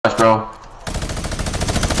bro.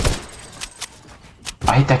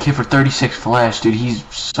 I hit that kid for 36 flash, dude. He's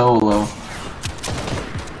so low.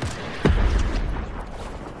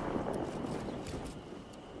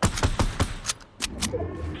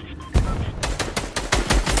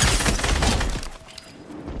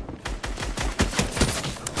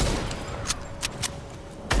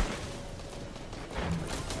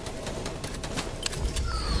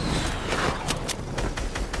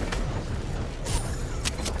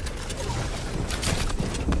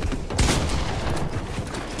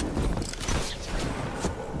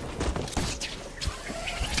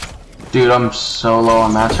 Dude, I'm so low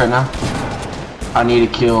on mats right now. I need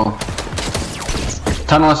a kill.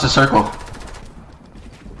 Tunnel us a circle.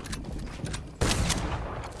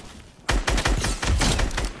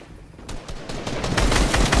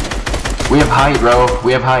 We have height, bro.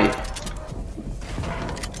 We have height.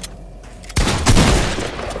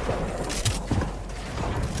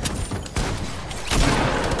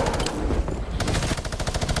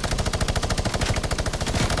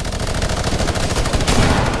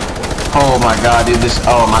 Oh my god, dude, this,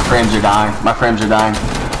 oh, my frames are dying. My frames are dying.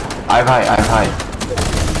 I have height, I have height.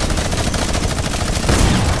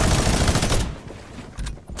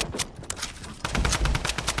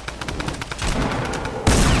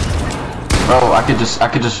 Bro, I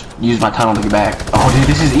could just use my tunnel to get back. Oh, dude,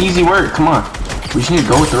 this is easy work, come on. We just need to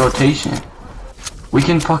go with the rotation. We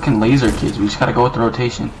can fucking laser kids, we just gotta go with the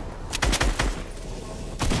rotation.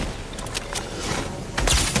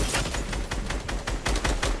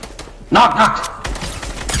 Knocked!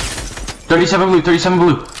 37 blue, 37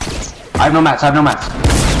 blue. I have no mats, I have no mats.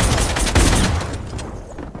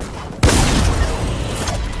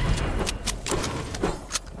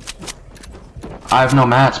 I have no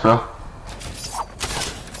mats, bro.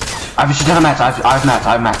 I have a shit ton of mats, I have mats,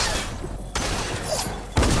 I have mats.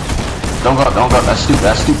 Don't go up, that's stupid,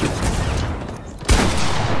 that's stupid.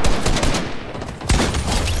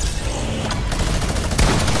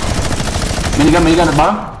 Minigun at the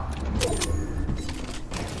bottom.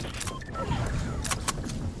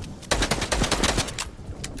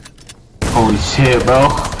 Holy shit, bro.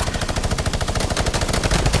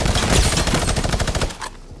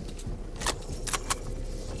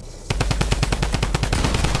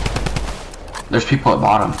 There's people at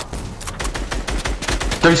bottom.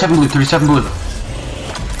 37 blue, 37 blue.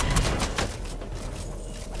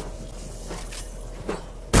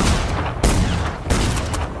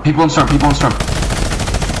 People in storm, people in storm.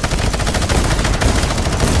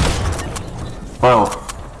 Bro.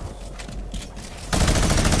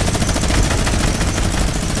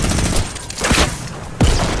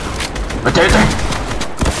 Right there, right there.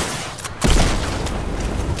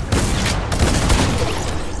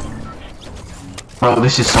 Bro,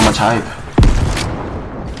 this is so much hype.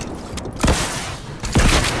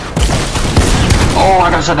 Oh,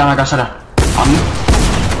 I got shut down,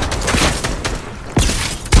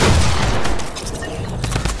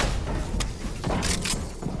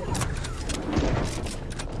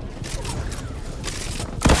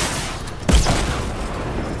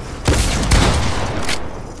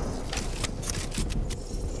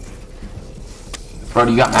 Bro,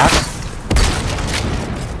 do you got mats?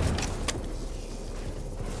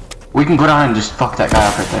 We can go down and just fuck that guy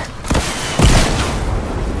up right there.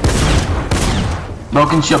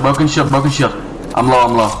 Broken shield. I'm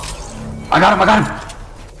low. I got him.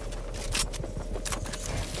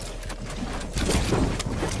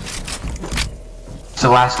 It's the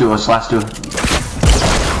last duo,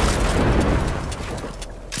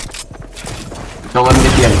 Don't let him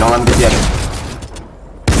get the edit,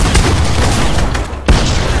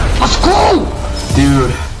 Let's go!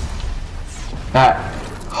 Dude.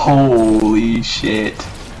 Holy shit.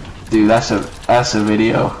 Dude, that's a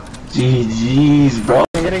video. GG's, bro.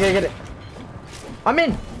 Get it. I'm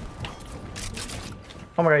in.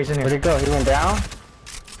 Oh my god, he's in here. Where'd he go? He went down?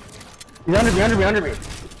 He's under me.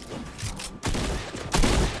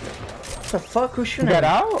 What the fuck? Who's shooting? He got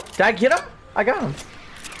out? Did I get him? I got him.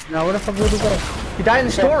 No, where the fuck did he go? He died in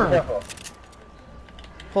the storm. Careful.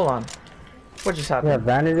 Hold on. What just happened? Yeah,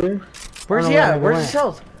 vanity. Where's he at? Where's his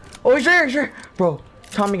health? Oh, he's right here. Bro,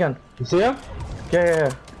 Tommy gun. You see him?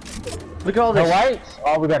 Yeah. Look at all this. No whites?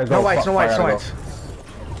 Oh, we gotta go. No whites. I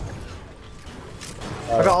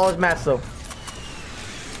got all his mats though.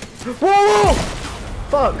 Whoa!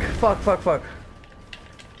 Fuck.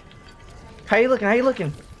 How you looking?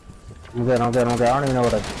 I'm good. I don't even know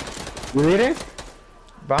what You leading?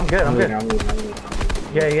 Bro, I'm good. leading.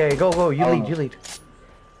 Yeah. Go. You lead.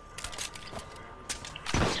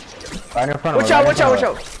 Right in front of Watch out.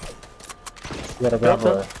 You gotta grab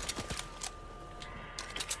her.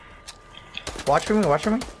 Watch for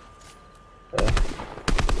me.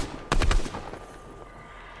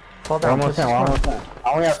 Fall down. One more time, one more time.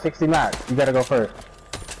 I only have 60 max. You gotta go first.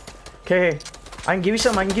 Okay, I can give you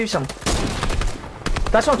some. I can give you some.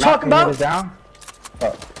 That's what I'm talking about. Down.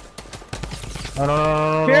 Oh.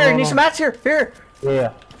 No. Here, you need some mats here. Here.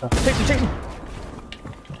 Yeah. Take some.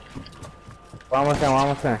 One more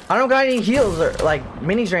time. I don't got any heals or like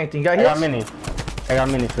minis or anything. You got heals? I got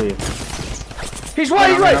minis for you. He's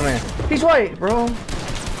white. He's white, bro.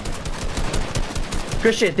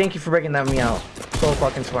 Good shit. Thank you for breaking that me out. So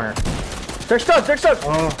fucking smart. They're stuck.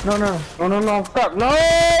 Oh. No, stop. No,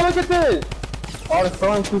 look at this. Oh, the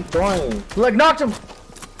throwing keeps going. Look, knocked him.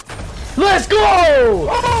 Let's go!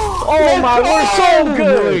 Oh my, we're so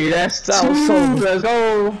good. That was so good. Let's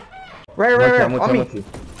go. Right. On me.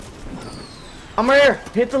 I'm right here.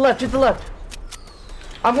 Hit the left.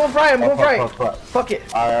 I'm going right. Fuck it.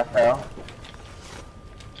 Alright, fail.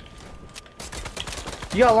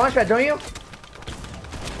 You got a launch pad, don't you?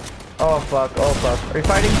 Oh fuck. Are you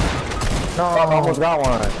fighting? No. I almost got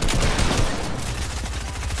one.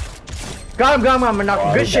 Got him. I'm gonna knock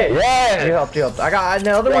him. Good shit. Yeah. You helped. I got the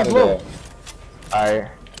other one's low. Alright.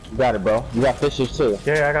 You got it, bro. You got fishes too.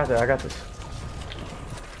 Yeah, I got this.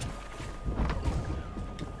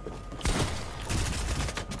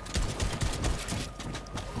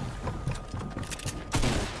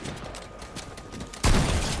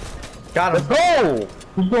 Got him. Let's go!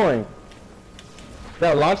 Who's going? Is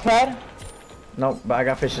that a launch pad? Nope, but I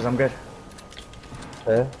got fishes. I'm good.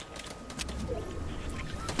 Okay.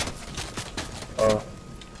 Oh.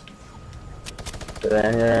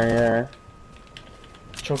 Yeah.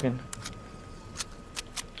 Choking.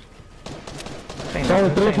 There's only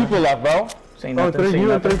 3 people left, bro. Say nothing.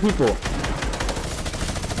 You and 3 people.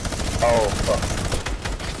 Oh, fuck.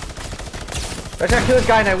 Let's not kill this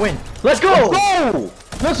guy and I win. Let's go!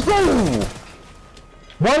 Let's go!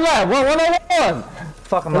 One left. One.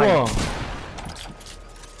 Fuck, I'm lying.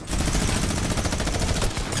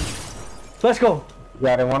 Let's go.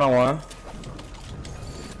 Got it 1-on-1.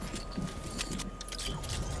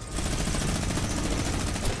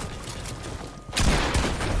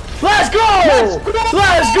 Let's go!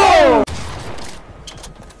 Let's go!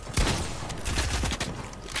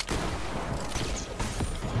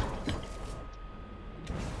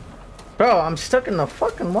 Bro, I'm stuck in the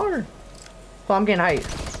fucking water. Oh, I'm getting height.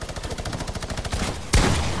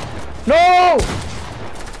 No!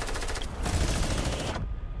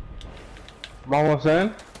 I'm almost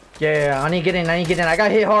in. Yeah, I need to get in. I got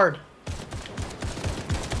hit hard.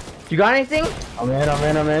 You got anything? I'm in.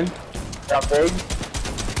 Got big.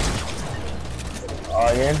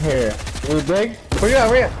 Oh, you're in here. You big? Where you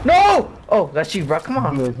at? No! Oh, that's you, bro. Come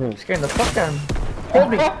on. Scaring the fuck out of me. Hold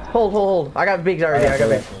me. Hold. I got bigs already.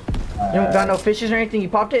 You don't got no fishes or anything? You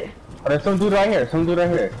popped it? Oh, there's some dude right here.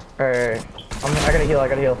 Alright. I gotta heal. We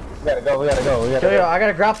gotta go. Yo, I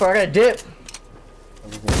gotta grapple. I gotta dip.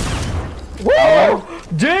 Whoa!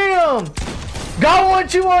 Damn! Got one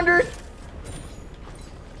 200.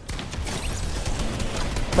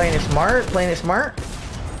 Playing it smart.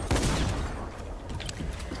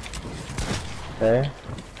 Okay.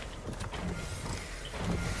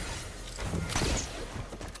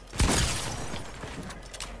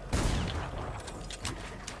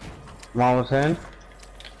 I'm almost in.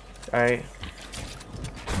 Alright.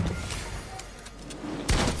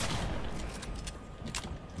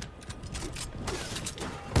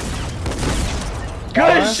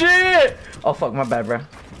 Good shit! Oh fuck, my bad, bro.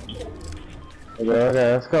 Okay,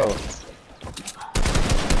 let's go.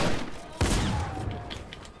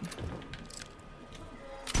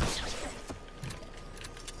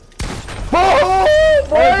 Oh,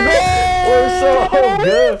 boy! We're so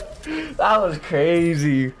good. That was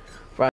crazy.